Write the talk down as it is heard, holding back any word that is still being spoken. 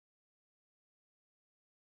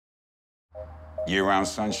Year-round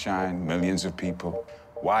sunshine, millions of people,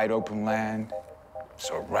 wide open land,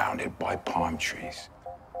 surrounded by palm trees.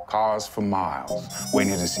 Cars for miles,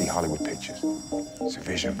 waiting to see Hollywood pictures. It's a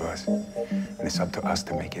vision of us, and it's up to us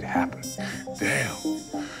to make it happen. Damn,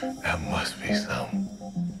 that must be something.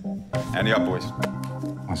 And the boys.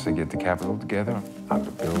 Once they get the capital together, I'm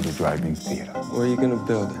gonna build a drive-in theater. Where are you gonna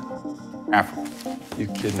build it? Africa. You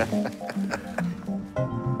kidding me?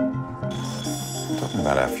 I'm talking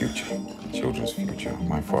about our future, children's future.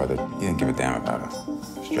 My father, he didn't give a damn about us.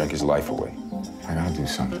 Just drank his life away. I gotta do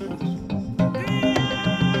something.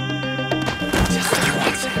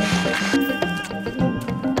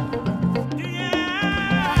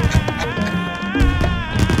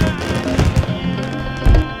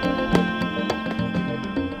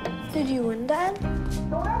 Did you win, Dad?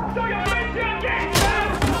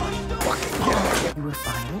 You were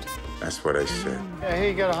fired? That's what I said. Yeah, hey,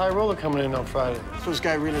 you got a high roller coming in on Friday. So this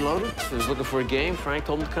guy really loaded? He was looking for a game. Frank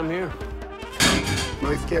told him to come here.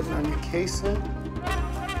 Wife getting on your case, huh?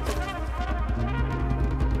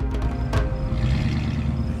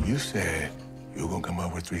 You said you were gonna come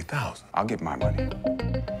up with 3,000. I'll get my money.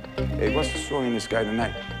 Hey, what's the story in this guy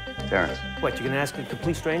tonight? Terrence. What, you're gonna ask a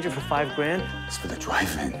complete stranger for $5 grand? It's for the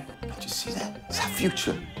drive-in. Don't you see that? It's our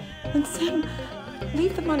future. And Sam,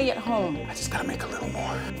 leave the money at home. I just gotta make a little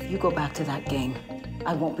more. If you go back to that gang,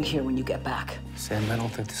 I won't be here when you get back. Sam, I don't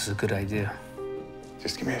think this is a good idea.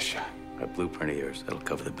 Just give me a shot. That blueprint of yours, that'll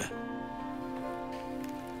cover the bet.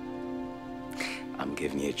 I'm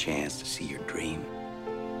giving you a chance to see your dream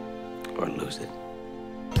or lose it.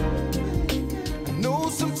 I know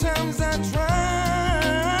sometimes I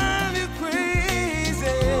drive you crazy.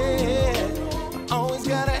 I always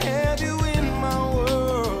gotta have you in my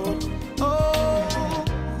world. Oh,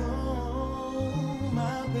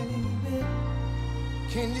 my baby.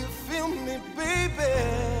 Can you feel me, baby?